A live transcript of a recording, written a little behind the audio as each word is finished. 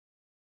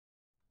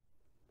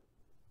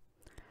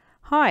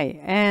Hi,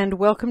 and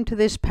welcome to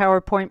this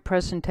PowerPoint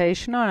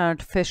presentation on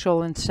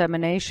artificial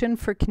insemination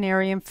for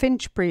Canary and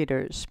Finch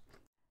breeders.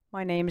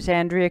 My name is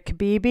Andrea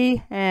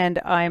Kabibi, and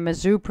I'm a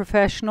zoo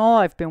professional.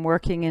 I've been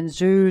working in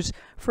zoos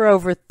for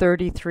over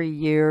 33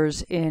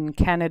 years in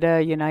Canada,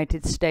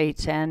 United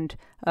States, and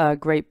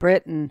Great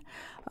Britain.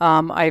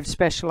 I've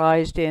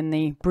specialized in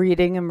the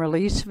breeding and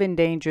release of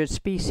endangered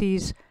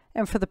species,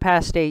 and for the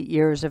past 8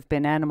 years I've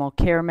been animal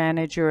care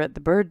manager at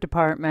the bird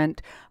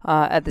department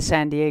at the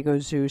San Diego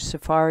Zoo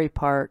Safari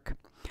Park.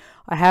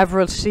 I have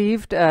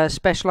received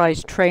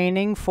specialized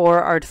training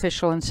for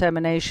artificial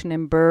insemination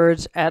in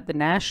birds at the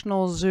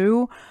National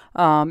Zoo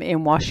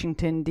in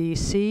Washington,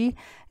 D.C.,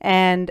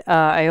 and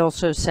I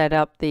also set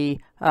up the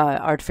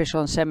artificial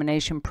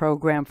insemination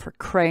program for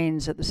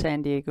cranes at the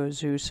San Diego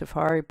Zoo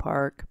Safari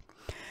Park.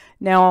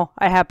 Now,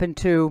 I happen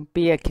to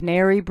be a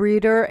canary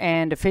breeder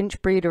and a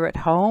finch breeder at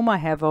home. I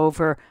have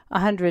over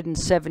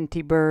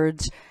 170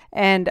 birds,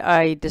 and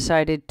I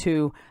decided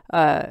to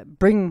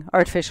bring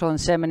artificial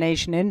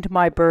insemination into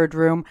my bird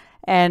room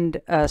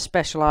and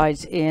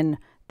specialize in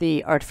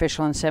the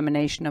artificial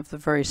insemination of the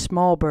very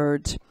small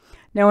birds.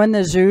 Now, in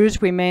the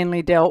zoos, we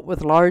mainly dealt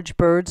with large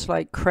birds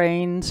like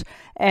cranes,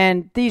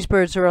 and these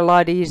birds are a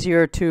lot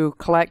easier to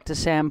collect a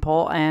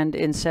sample and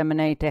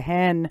inseminate a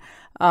hen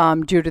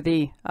due to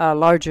the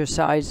larger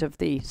size of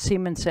the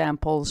semen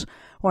samples.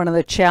 One of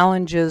the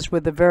challenges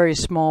with the very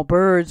small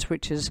birds,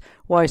 which is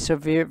why so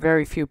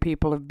very few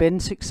people have been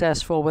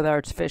successful with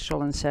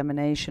artificial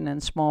insemination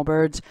in small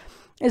birds,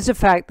 is the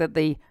fact that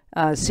the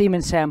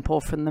semen sample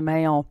from the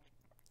male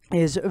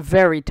is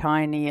very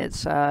tiny.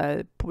 It's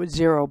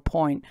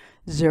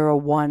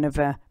 0.01 of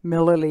a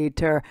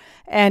milliliter,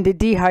 and it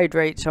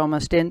dehydrates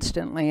almost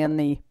instantly in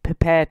the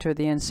pipette or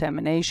the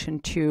insemination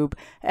tube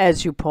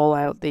as you pull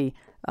out the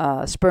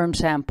sperm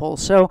sample.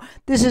 So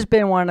this has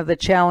been one of the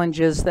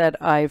challenges that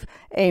I've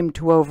aimed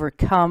to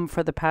overcome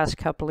for the past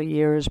couple of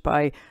years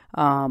by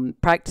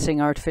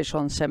practicing artificial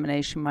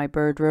insemination in my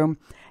bird room,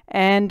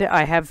 and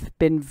I have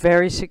been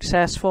very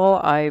successful.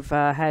 I've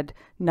had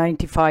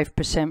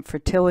 95%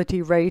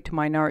 fertility rate,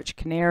 my Norwich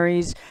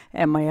canaries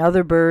and my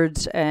other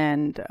birds,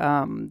 and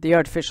the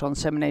artificial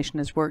insemination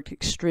has worked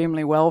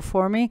extremely well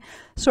for me.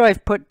 So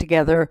I've put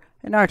together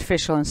an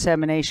artificial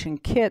insemination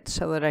kit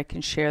so that I can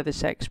share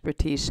this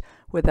expertise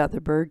with other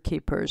bird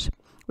keepers,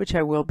 which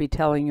I will be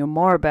telling you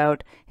more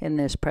about in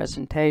this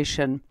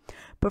presentation.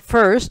 But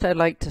first, I'd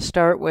like to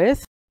start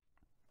with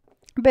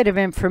a bit of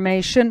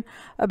information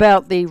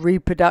about the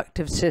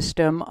reproductive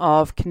system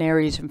of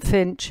canaries and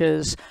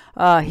finches.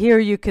 Here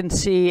you can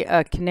see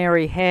a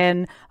canary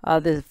hen.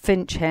 The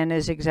finch hen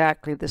is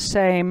exactly the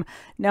same.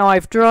 Now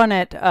I've drawn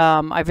it,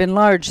 I've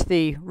enlarged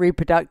the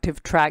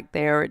reproductive tract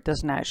there. It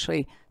doesn't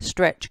actually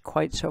stretch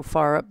quite so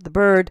far up the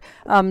bird,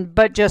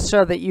 but just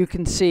so that you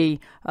can see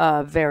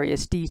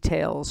various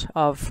details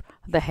of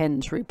the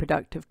hen's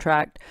reproductive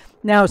tract.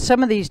 Now,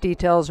 some of these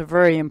details are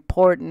very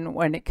important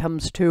when it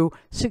comes to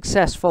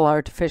successful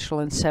artificial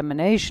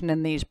insemination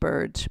in these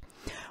birds.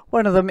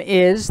 One of them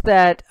is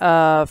that,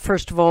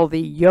 first of all,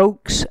 the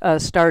yolks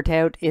start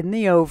out in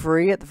the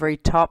ovary at the very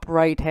top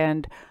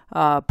right-hand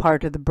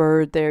part of the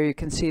bird. There you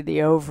can see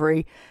the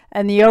ovary.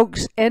 And the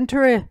yolks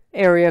enter an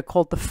area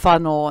called the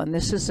funnel, and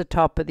this is the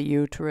top of the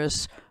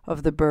uterus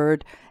of the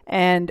bird.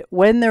 And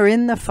when they're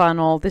in the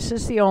funnel, this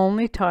is the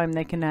only time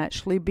they can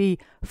actually be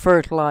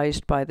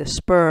fertilized by the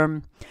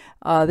sperm.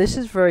 This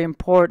is very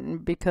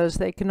important because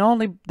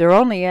they're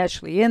only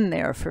actually in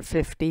there for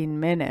 15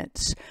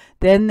 minutes.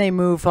 Then they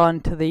move on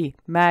to the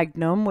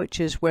magnum, which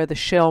is where the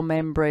shell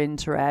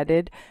membranes are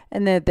added,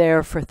 and they're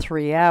there for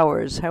 3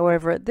 hours.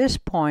 However, at this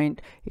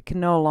point, it can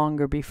no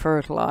longer be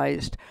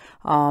fertilized.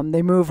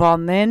 They move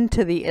on then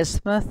to the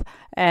isthmus,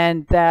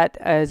 and that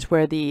is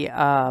where the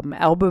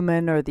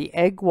albumin or the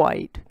egg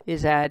white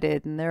is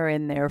added, and they're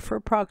in there for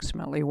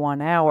approximately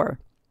 1 hour.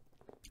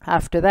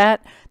 After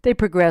that, they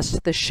progress to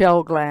the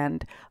shell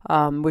gland,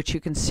 which you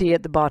can see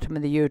at the bottom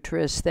of the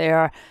uterus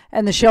there.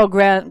 And the shell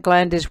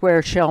gland is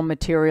where shell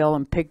material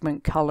and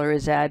pigment color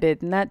is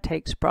added, and that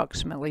takes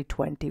approximately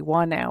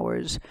 21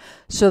 hours.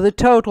 So the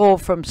total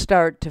from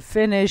start to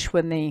finish,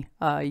 when the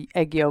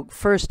egg yolk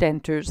first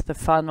enters the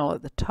funnel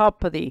at the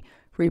top of the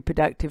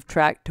reproductive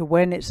tract to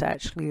when it's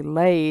actually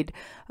laid,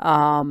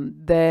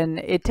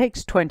 then it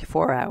takes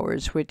 24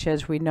 hours, which,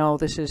 as we know,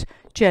 this is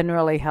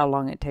generally how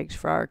long it takes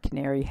for our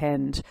canary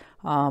hens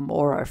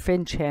or our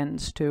finch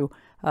hens to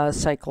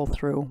cycle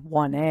through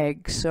one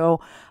egg. So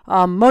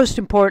most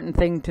important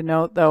thing to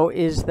note, though,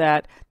 is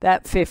that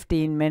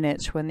 15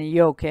 minutes when the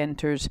yolk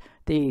enters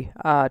the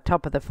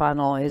top of the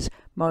funnel is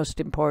most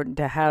important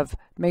to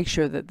make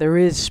sure that there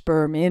is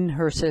sperm in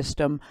her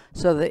system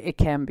so that it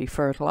can be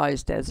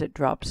fertilized as it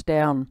drops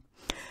down.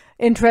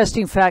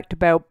 Interesting fact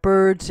about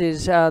birds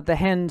is the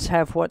hens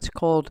have what's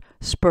called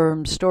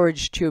sperm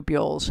storage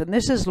tubules, and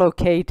this is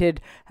located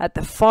at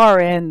the far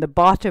end, the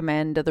bottom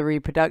end of the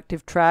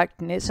reproductive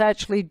tract, and it's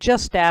actually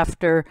just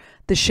after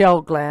the shell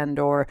gland,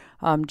 or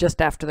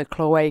just after the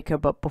cloaca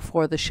but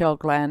before the shell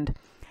gland.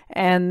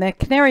 And the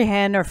canary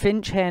hen or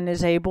finch hen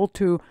is able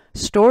to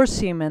store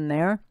semen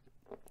there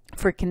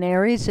For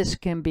canaries, this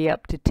can be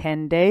up to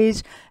 10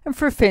 days, and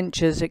for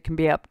finches, it can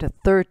be up to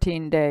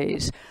 13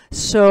 days.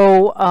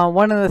 So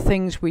one of the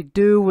things we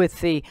do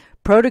with the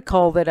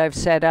protocol that I've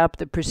set up,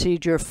 the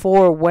procedure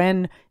for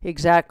when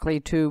exactly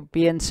to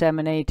be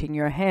inseminating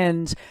your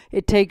hens,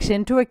 it takes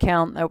into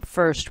account that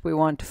first we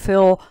want to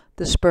fill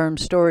the sperm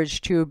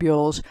storage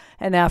tubules,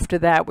 and after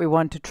that we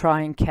want to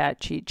try and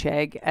catch each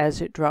egg as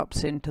it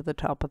drops into the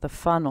top of the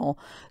funnel.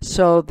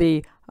 So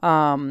the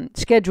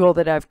schedule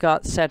that I've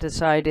got set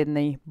aside in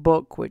the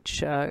book,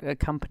 which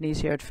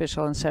accompanies the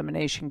artificial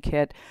insemination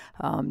kit,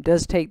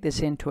 does take this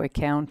into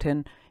account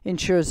and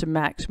ensures a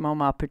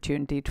maximum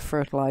opportunity to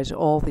fertilize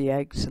all the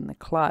eggs in the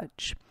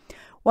clutch.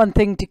 One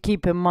thing to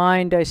keep in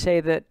mind, I say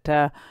that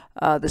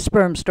the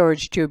sperm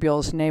storage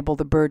tubules enable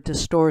the bird to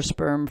store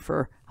sperm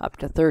for up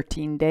to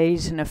 13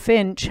 days in a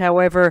finch.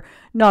 However,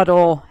 not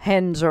all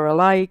hens are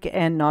alike,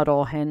 and not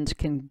all hens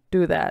can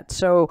do that.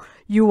 So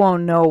you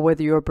won't know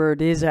whether your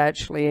bird is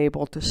actually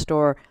able to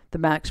store the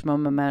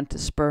maximum amount of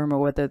sperm or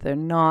whether they're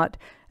not.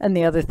 And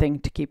the other thing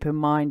to keep in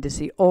mind is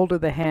the older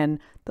the hen,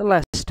 the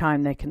less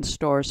time they can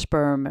store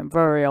sperm, and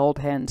very old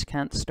hens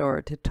can't store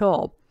it at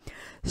all.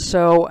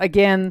 So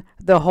again,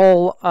 the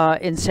whole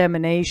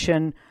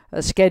insemination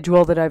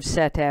schedule that I've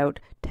set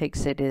out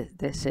takes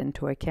this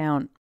into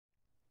account.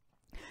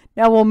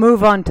 Now we'll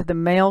move on to the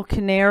male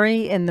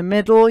canary. In the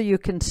middle, you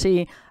can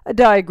see a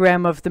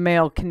diagram of the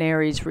male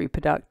canary's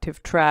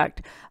reproductive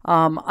tract.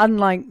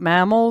 Unlike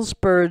mammals,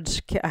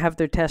 birds have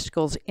their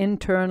testicles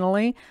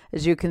internally,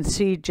 as you can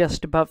see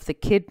just above the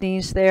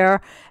kidneys there.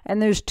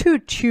 And there's two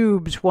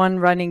tubes, one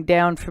running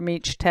down from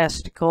each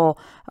testicle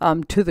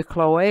to the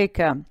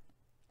cloaca.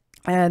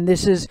 And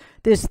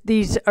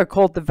these are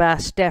called the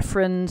vas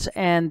deferens,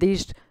 and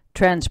these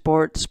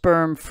transport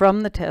sperm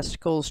from the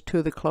testicles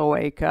to the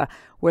cloaca,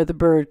 where the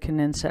bird can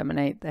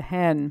inseminate the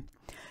hen.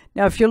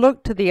 Now, if you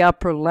look to the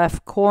upper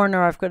left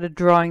corner, I've got a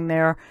drawing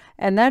there,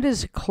 and that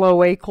is a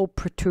cloacal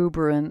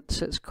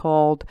protuberance, it's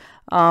called.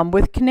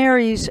 With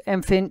canaries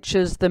and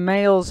finches, the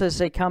males, as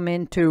they come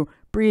into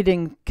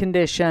breeding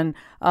condition,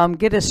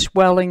 get a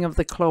swelling of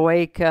the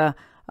cloaca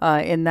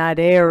in that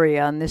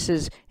area, and this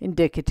is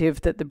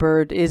indicative that the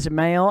bird is a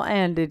male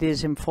and it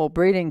is in full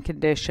breeding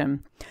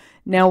condition.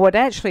 Now, what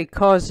actually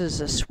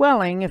causes a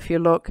swelling, if you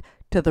look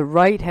to the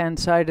right hand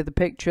side of the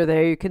picture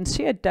there, you can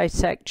see a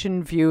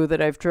dissection view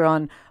that I've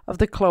drawn of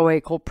the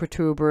cloacal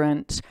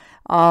protuberance.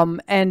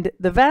 And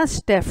the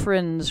vas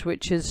deferens,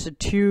 which is the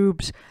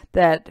tubes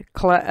that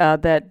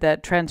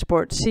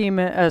transport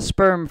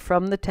sperm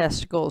from the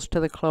testicles to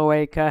the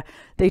cloaca,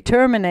 they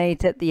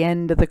terminate at the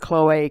end of the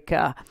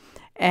cloaca.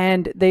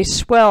 And they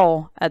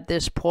swell at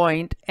this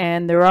point,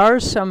 and there are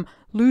some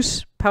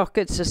loose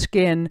pockets of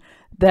skin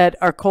that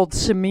are called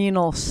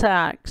seminal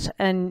sacs,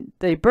 and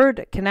the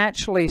bird can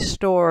actually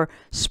store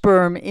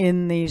sperm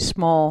in these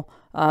small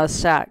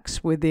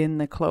sacs within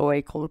the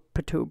cloacal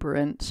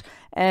protuberance.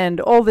 And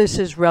all this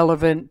is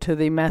relevant to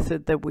the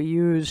method that we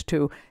use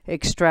to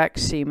extract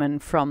semen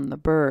from the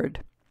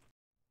bird.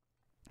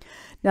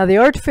 Now, the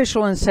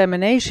artificial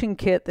insemination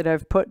kit that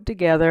I've put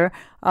together,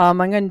 I'm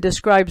going to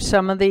describe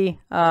some of the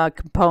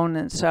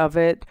components of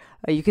it.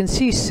 You can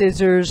see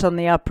scissors on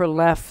the upper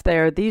left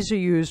there. These are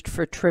used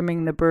for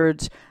trimming the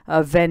bird's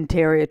vent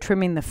area,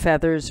 trimming the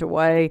feathers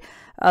away.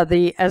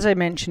 As I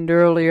mentioned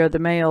earlier, the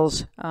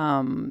male's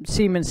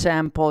semen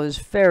sample is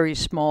very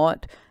small,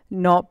 at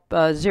not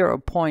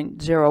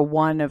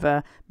 0.01 of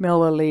a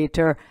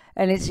milliliter,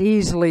 and it's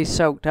easily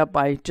soaked up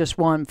by just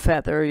one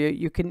feather.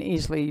 You can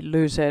easily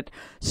lose it.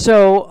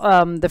 So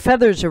the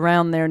feathers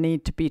around there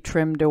need to be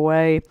trimmed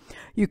away.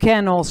 You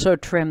can also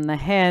trim the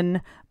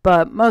hen,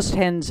 but most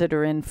hens that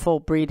are in full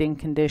breeding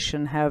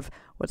condition have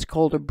what's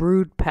called a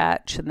brood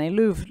patch, and they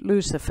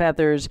lose the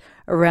feathers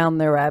around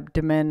their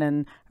abdomen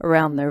and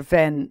around their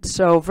vent.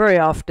 So very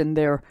often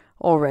they're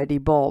already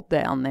bald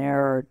down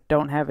there or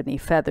don't have any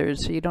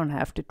feathers, so you don't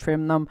have to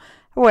trim them.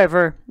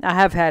 However, I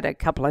have had a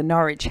couple of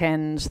Norwich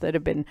hens that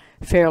have been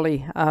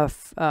fairly,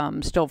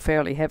 still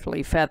fairly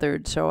heavily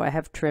feathered, so I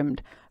have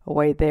trimmed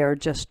away there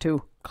just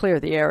to clear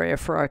the area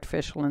for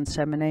artificial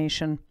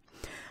insemination.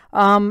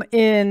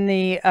 In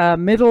the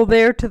middle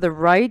there to the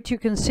right, you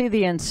can see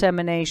the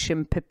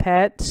insemination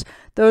pipettes.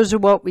 Those are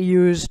what we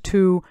use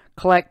to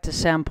collect a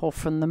sample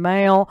from the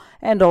male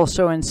and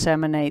also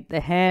inseminate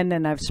the hen,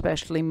 and I've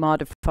specially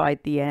modified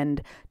the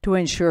end to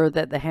ensure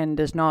that the hen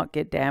does not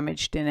get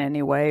damaged in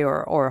any way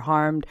or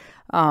harmed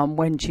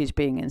when she's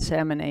being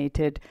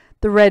inseminated.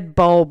 The red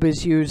bulb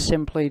is used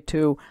simply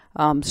to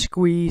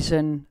squeeze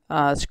out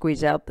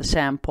the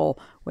sample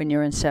when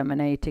you're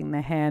inseminating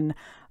the hen.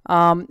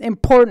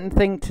 Important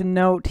thing to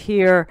note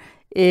here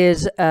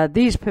is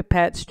these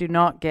pipettes do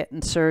not get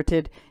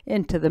inserted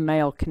into the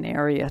male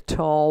canary at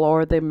all,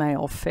 or the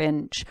male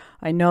finch.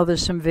 I know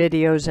there's some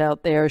videos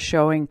out there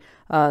showing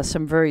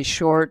some very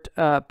short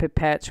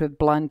pipettes with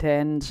blunt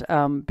ends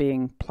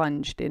being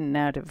plunged in and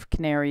out of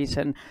canaries,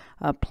 and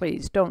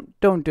please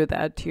don't do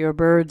that to your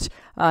birds.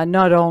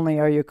 Not only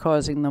are you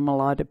causing them a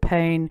lot of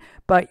pain,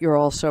 but you're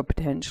also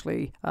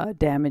potentially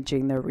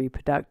damaging their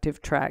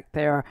reproductive tract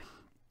there.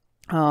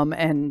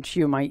 and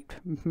you might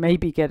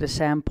maybe get a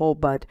sample,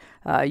 but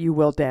you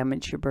will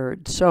damage your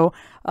birds. So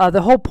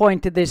the whole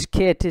point of this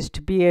kit is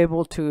to be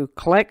able to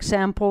collect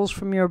samples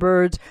from your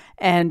birds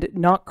and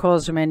not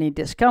cause them any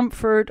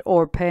discomfort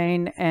or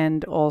pain,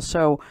 and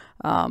also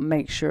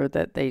make sure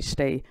that they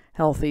stay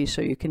healthy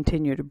so you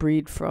continue to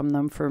breed from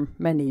them for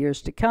many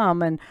years to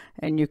come,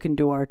 and you can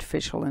do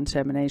artificial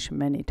insemination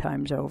many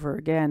times over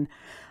again.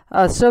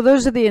 So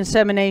those are the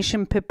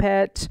insemination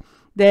pipettes.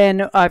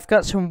 Then I've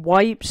got some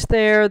wipes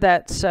there.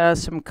 That's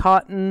some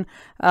cotton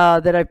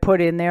that I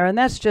put in there, and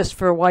that's just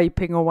for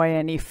wiping away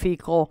any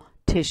fecal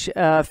tissue,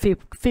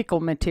 fecal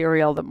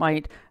material that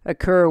might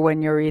occur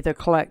when you're either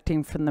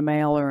collecting from the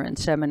male or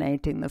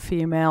inseminating the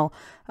female.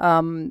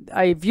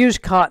 I've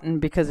used cotton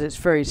because it's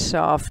very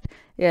soft,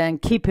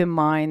 and keep in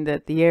mind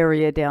that the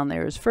area down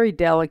there is very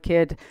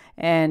delicate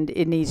and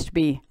it needs to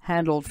be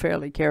handled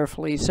fairly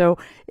carefully. So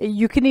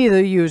you can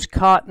either use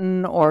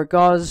cotton or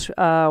gauze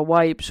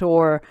wipes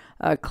or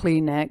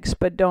Kleenex,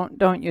 but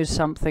don't use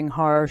something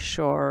harsh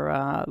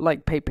or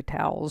like paper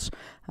towels.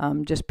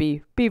 Just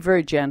be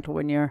very gentle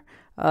when you're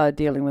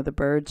dealing with the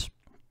birds.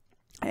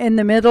 In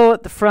the middle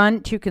at the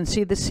front, you can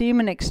see the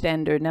semen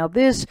extender. Now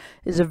this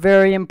is a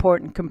very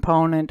important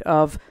component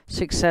of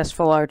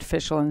successful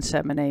artificial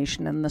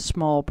insemination in the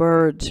small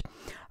birds.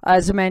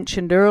 As I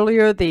mentioned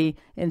earlier, the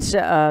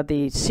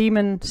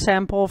semen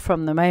sample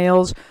from the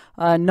males,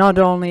 not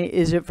only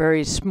is it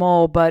very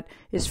small, but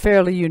it's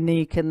fairly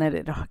unique in that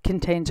it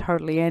contains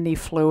hardly any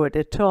fluid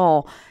at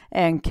all.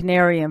 And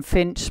Canary and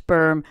Finch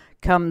sperm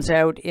comes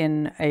out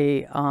in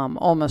a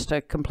almost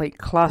a complete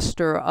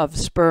cluster of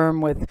sperm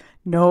with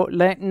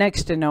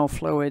next to no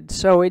fluid.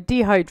 So it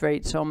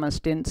dehydrates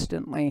almost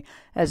instantly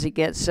as it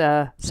gets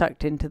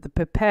sucked into the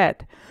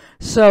pipette.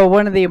 So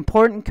one of the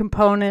important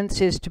components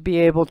is to be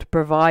able to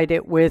provide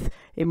it with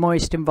a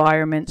moist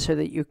environment so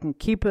that you can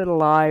keep it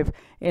alive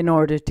in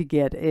order to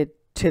get it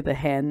to the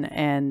hen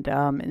and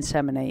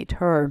inseminate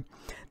her.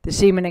 The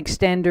semen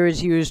extender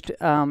is used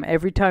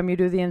every time you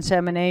do the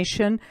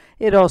insemination.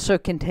 It also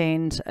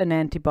contains an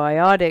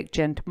antibiotic,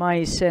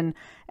 gentamicin,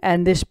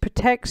 and this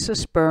protects the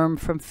sperm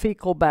from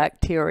fecal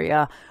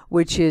bacteria,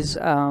 which is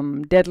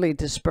deadly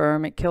to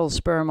sperm. It kills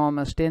sperm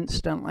almost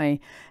instantly.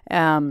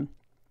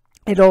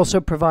 It also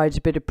provides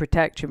a bit of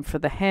protection for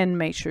the hen,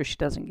 make sure she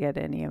doesn't get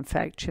any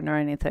infection or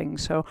anything.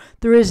 So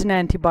there is an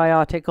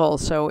antibiotic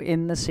also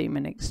in the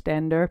semen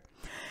extender.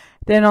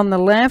 Then on the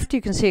left,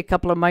 you can see a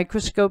couple of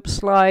microscope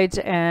slides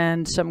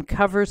and some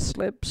cover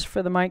slips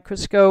for the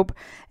microscope.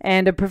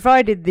 And I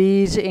provided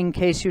these in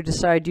case you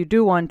decide you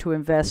do want to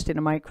invest in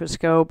a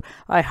microscope.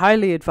 I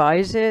highly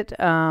advise it.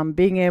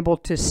 Being able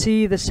to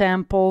see the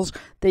samples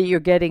that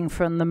you're getting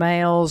from the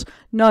males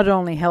not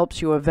only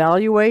helps you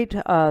evaluate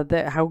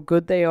how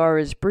good they are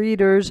as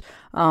breeders,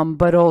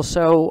 but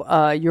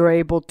also you're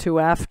able to,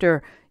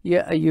 after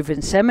you've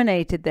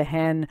inseminated the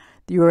hen,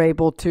 you're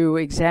able to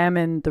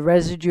examine the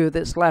residue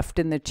that's left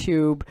in the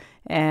tube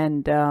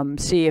and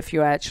see if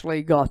you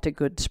actually got a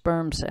good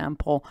sperm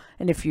sample.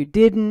 And if you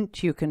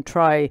didn't, you can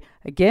try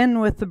again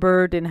with the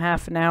bird in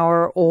half an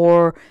hour,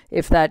 or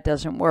if that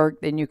doesn't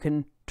work, then you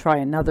can try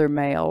another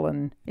male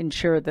and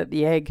ensure that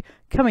the egg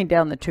coming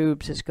down the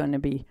tubes is going to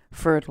be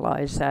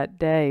fertilized that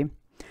day.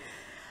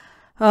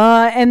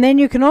 And then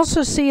you can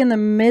also see in the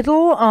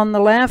middle on the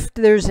left,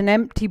 there's an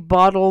empty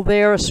bottle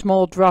there, a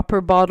small dropper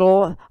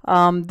bottle.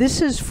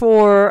 This is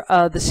for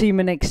the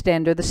semen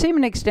extender. The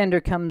semen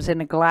extender comes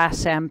in a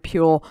glass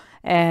ampule,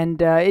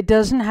 and it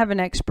doesn't have an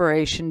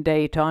expiration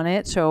date on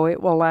it, so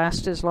it will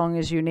last as long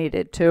as you need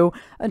it to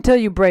until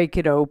you break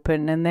it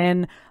open. And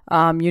then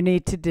you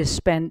need to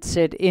dispense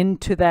it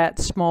into that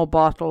small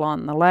bottle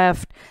on the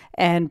left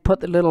and put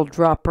the little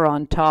dropper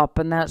on top,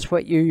 and that's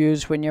what you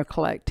use when you're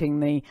collecting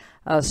the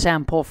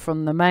sample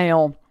from the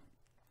male.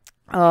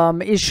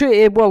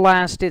 It will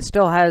last. It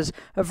still has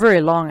a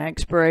very long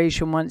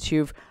expiration once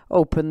you've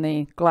opened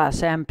the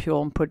glass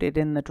ampule and put it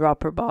in the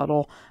dropper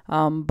bottle,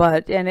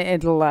 and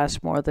it'll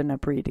last more than a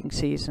breeding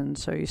season,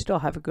 so you still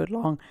have a good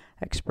long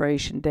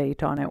expiration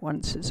date on it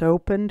once it's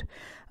opened.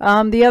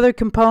 The other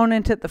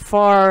component at the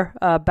far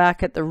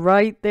back at the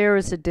right there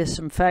is a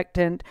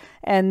disinfectant,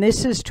 and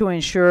this is to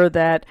ensure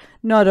that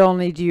not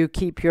only do you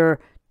keep your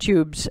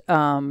tubes,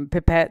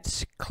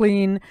 pipettes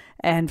clean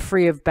and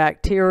free of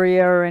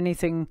bacteria or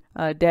anything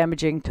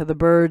damaging to the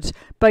birds,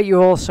 but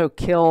you also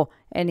kill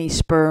any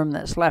sperm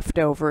that's left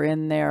over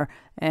in there,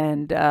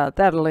 and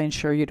that'll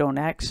ensure you don't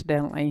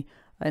accidentally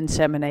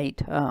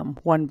inseminate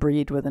one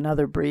breed with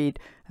another breed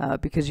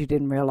because you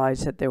didn't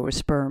realize that there was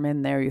sperm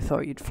in there. You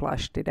thought you'd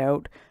flushed it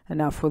out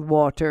enough with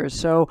water.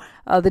 So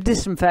the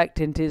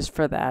disinfectant is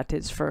for that.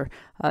 It's for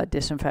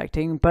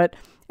disinfecting. But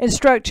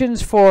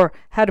instructions for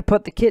how to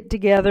put the kit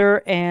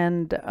together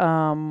and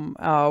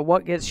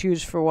what gets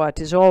used for what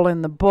is all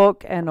in the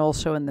book and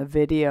also in the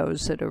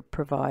videos that are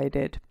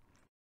provided.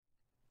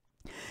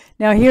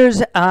 Now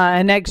here's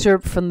an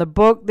excerpt from the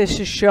book. This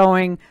is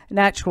showing an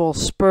actual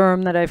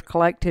sperm that I've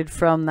collected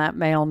from that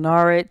male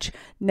Norwich.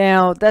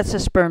 Now that's a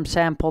sperm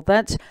sample.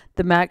 That's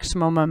the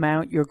maximum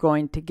amount you're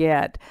going to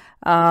get.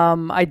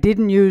 I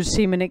didn't use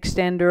semen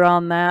extender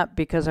on that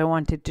because I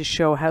wanted to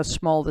show how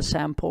small the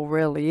sample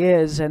really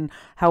is and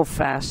how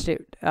fast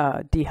it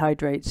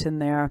dehydrates in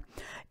there.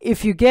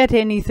 If you get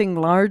anything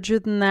larger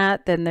than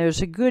that, then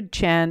there's a good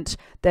chance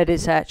that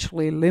it's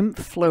actually lymph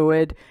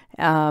fluid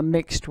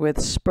mixed with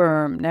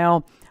sperm.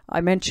 Now, I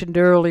mentioned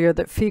earlier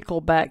that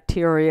fecal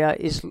bacteria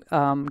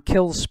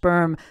kills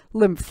sperm.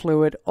 Lymph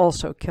fluid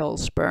also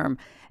kills sperm.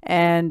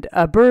 And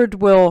a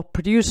bird will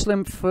produce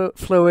lymph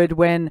fluid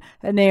when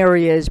an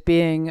area is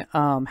being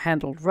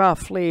handled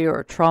roughly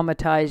or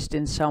traumatized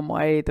in some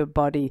way. The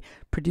body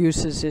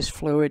produces this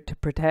fluid to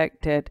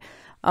protect it.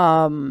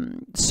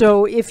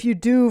 So if you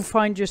do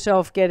find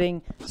yourself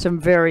getting some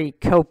very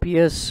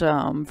copious,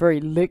 very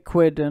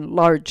liquid and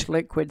large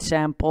liquid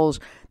samples,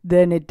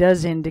 then it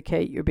does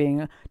indicate you're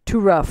being too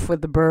rough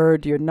with the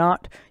bird. You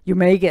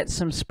may get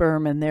some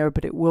sperm in there,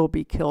 but it will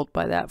be killed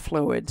by that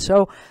fluid.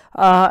 So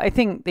I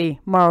think the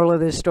moral of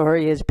this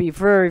story is be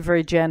very,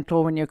 very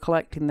gentle when you're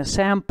collecting the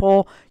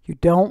sample. You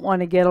don't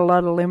want to get a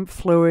lot of lymph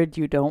fluid.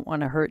 You don't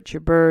want to hurt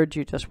your bird.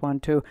 You just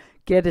want to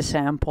get a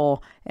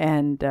sample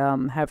and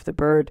have the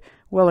bird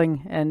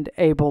willing and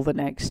able the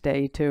next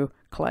day to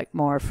collect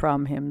more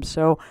from him.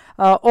 So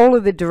all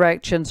of the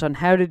directions on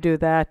how to do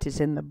that is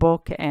in the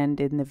book and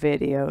in the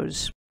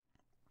videos.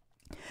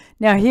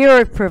 Now here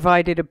I've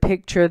provided a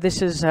picture.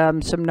 This is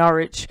some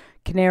Norwich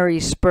Canary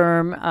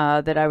sperm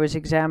that I was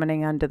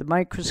examining under the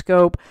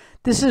microscope.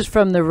 This is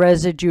from the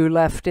residue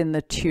left in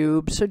the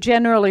tube. So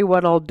generally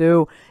what I'll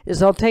do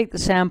is I'll take the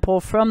sample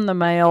from the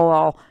male,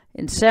 I'll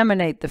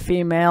inseminate the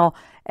female,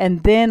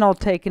 and then I'll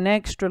take an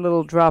extra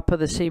little drop of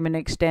the semen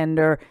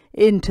extender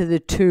into the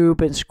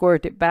tube and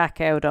squirt it back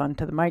out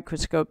onto the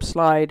microscope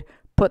slide,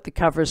 put the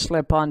cover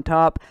slip on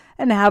top,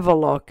 and have a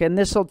look. And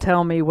this will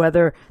tell me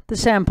whether the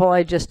sample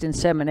I just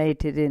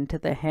inseminated into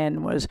the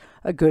hen was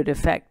a good,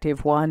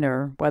 effective one,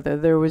 or whether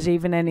there was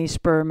even any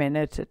sperm in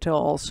it at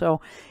all.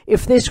 So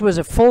if this was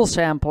a full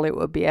sample, it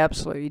would be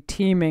absolutely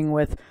teeming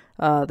with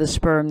the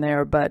sperm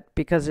there. But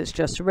because it's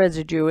just a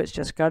residue, it's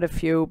just got a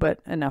few, but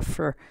enough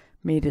for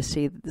me to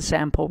see that the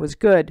sample was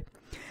good.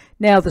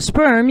 Now the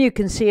sperm, you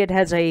can see it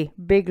has a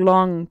big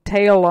long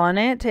tail on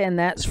it, and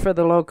that's for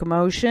the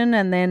locomotion,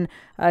 and then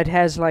it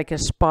has like a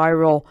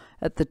spiral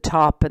at the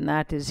top, and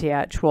that is the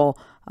actual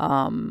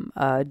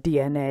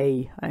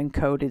DNA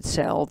encoded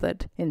cell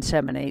that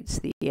inseminates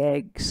the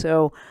egg.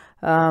 So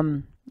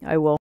I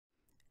will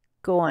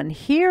go on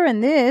here,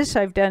 and this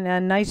I've done a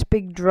nice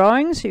big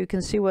drawing so you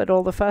can see what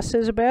all the fuss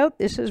is about.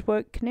 This is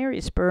what canary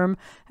sperm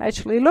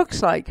actually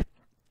looks like.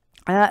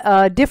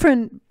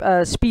 Different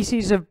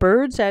species of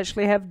birds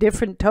actually have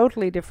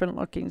totally different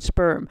looking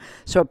sperm.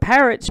 So a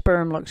parrot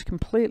sperm looks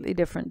completely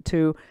different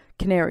to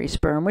canary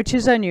sperm, which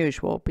is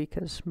unusual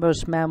because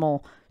most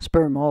mammal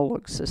sperm all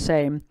looks the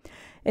same.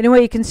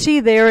 Anyway, you can see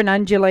there an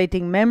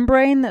undulating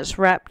membrane that's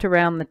wrapped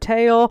around the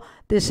tail.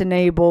 This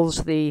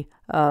enables the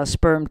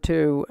sperm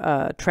to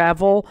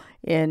travel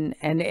and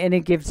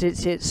it gives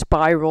its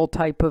spiral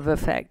type of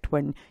effect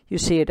when you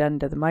see it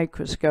under the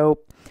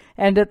microscope.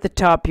 And at the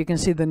top you can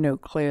see the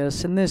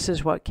nucleus, and this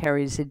is what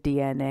carries the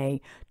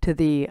DNA to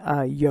the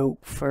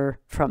yolk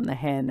from the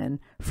hen and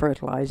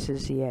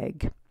fertilizes the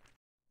egg.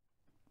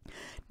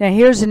 Now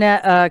here's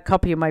a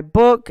copy of my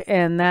book,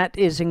 and that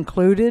is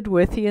included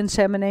with the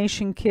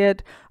insemination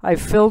kit.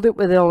 I've filled it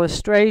with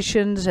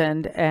illustrations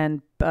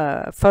and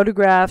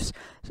photographs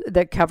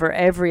that cover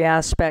every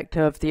aspect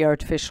of the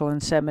artificial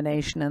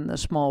insemination in the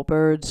small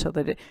birds so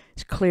that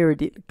it's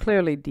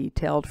clearly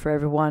detailed for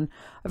everyone.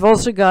 I've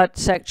also got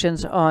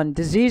sections on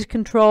disease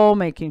control,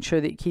 making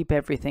sure that you keep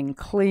everything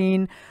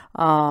clean,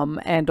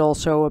 and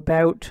also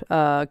about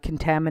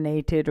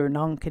contaminated or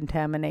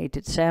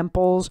non-contaminated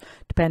samples,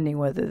 depending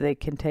whether they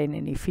contain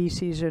any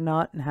feces or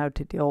not, and how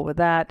to deal with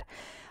that.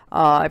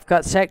 I've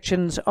got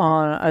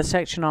a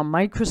section on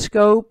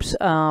microscopes,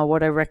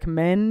 what I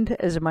recommend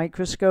as a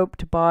microscope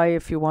to buy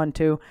if you want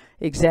to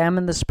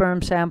examine the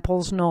sperm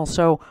samples, and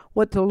also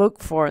what to look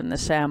for in the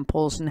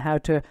samples and how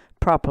to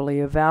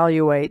properly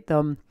evaluate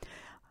them.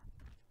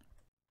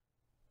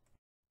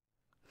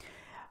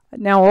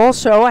 Now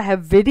also I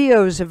have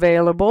videos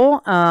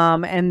available,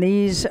 and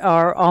these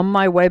are on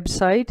my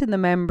website in the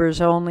members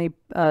only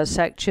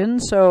section.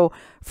 So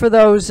for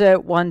those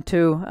that want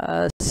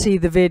to see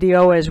the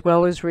video as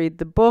well as read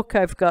the book,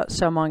 I've got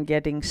some on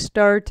getting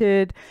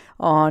started,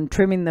 on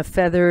trimming the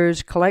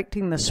feathers,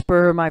 collecting the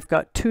sperm. I've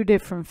got 2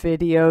 different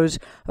videos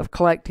of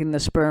collecting the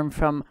sperm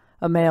from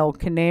a male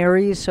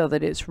canary so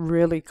that it's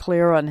really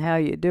clear on how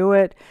you do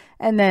it,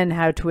 and then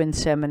how to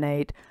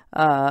inseminate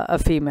a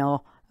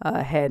female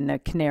hen, a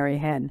canary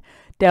hen.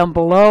 Down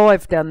below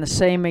I've done the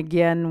same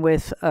again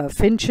with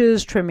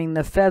finches, trimming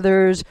the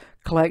feathers,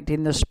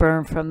 collecting the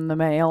sperm from the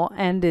male,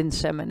 and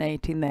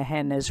inseminating the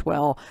hen as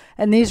well.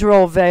 And these are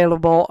all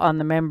available on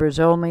the members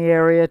only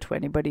area to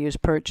anybody who's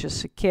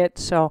purchased a kit,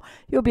 so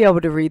you'll be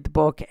able to read the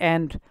book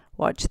and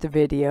watch the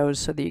videos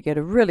so that you get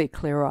a really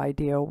clear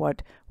idea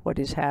what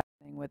is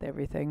happening with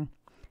everything.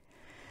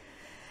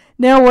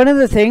 Now, one of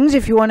the things,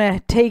 if you want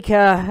to take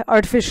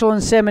artificial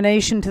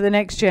insemination to the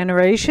next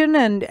generation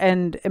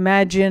and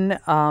imagine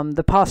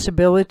the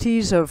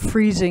possibilities of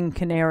freezing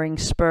canary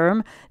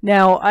sperm.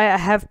 Now, I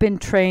have been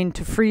trained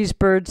to freeze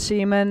bird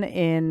semen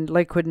in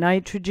liquid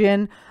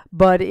nitrogen,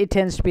 but it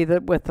tends to be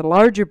that with the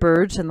larger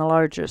birds and the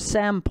larger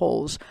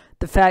samples,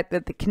 the fact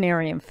that the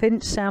canary and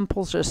finch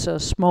samples are so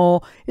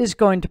small is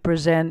going to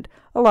present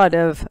a lot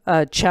of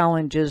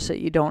challenges that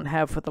you don't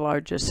have with the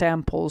larger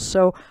samples.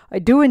 So I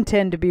do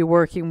intend to be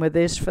working with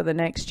this for the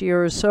next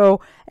year or so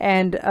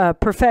and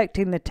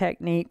perfecting the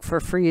technique for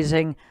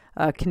freezing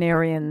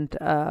canary and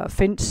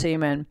finch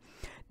semen.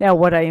 Now,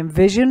 what I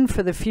envision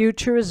for the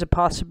future is a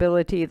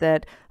possibility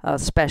that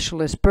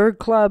specialist bird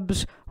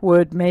clubs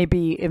would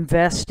maybe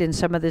invest in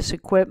some of this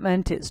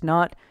equipment. It's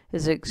not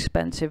as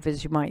expensive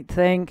as you might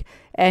think,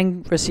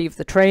 and receive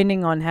the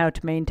training on how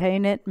to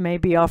maintain it.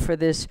 Maybe offer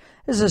this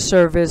as a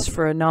service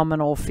for a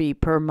nominal fee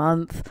per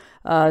month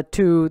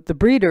to the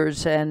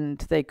breeders, and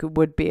they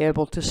would be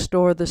able to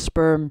store the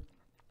sperm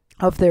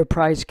of their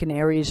prize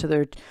canaries or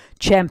their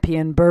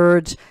champion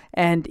birds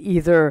and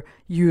either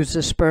use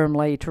the sperm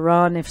later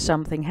on if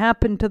something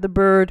happened to the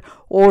bird,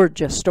 or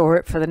just store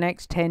it for the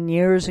next 10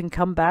 years and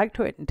come back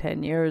to it in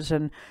 10 years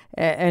and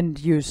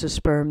use the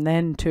sperm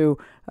then to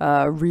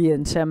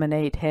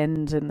re-inseminate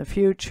hens in the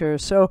future.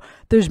 So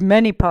there's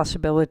many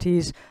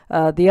possibilities.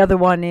 The other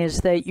one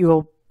is that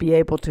you'll be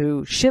able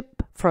to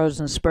ship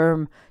frozen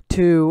sperm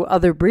to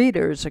other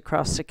breeders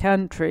across the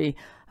country.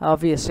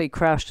 Obviously,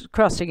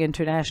 crossing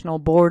international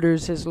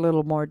borders is a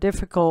little more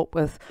difficult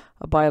with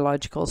a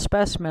biological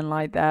specimen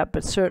like that,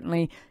 but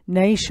certainly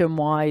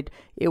nationwide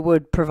it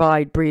would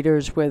provide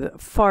breeders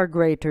with far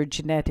greater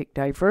genetic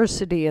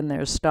diversity in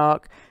their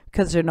stock,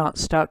 because they're not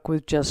stuck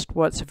with just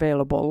what's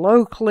available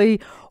locally,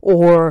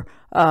 or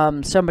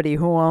somebody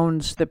who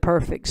owns the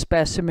perfect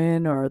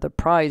specimen or the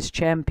prize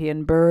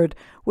champion bird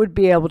would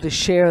be able to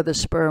share the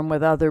sperm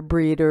with other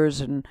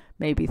breeders and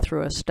maybe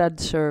through a stud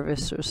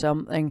service or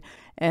something.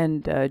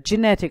 And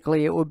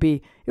genetically it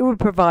would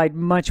provide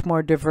much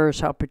more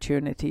diverse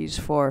opportunities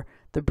for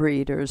the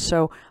breeders.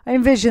 So I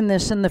envision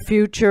this in the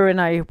future,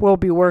 and I will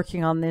be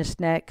working on this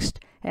next,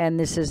 and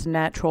this is a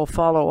natural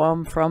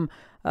follow-on from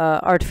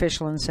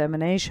artificial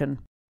insemination.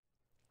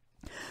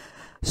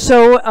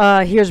 So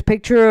here's a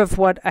picture of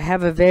what I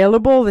have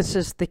available. This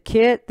is the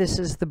kit. This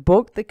is the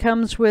book that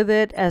comes with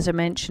it. As I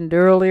mentioned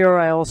earlier,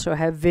 I also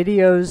have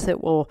videos that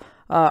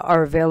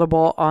are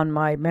available on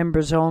my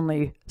members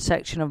only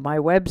section of my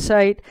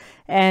website,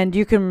 and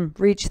you can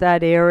reach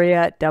that area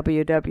at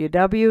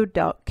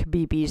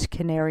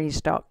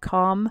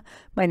www.kabibiscanaries.com.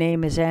 My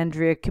name is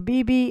Andrea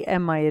Kabibi,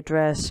 and my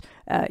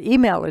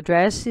email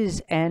address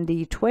is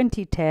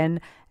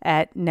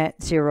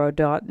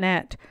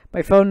andy2010@netzero.net.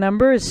 My phone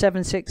number is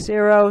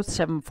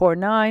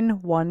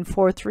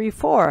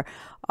 760-749-1434.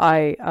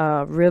 I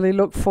really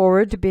look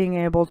forward to being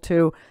able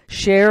to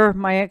share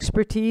my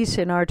expertise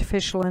in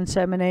artificial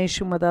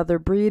insemination with other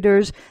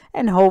breeders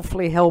and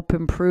hopefully help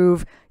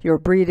improve your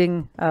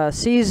breeding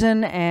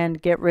season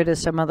and get rid of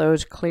some of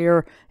those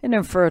clear and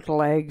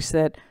infertile eggs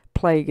that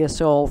plague us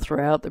all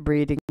throughout the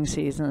breeding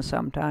season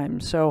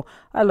sometimes. So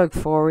I look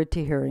forward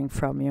to hearing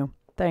from you.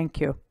 Thank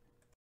you.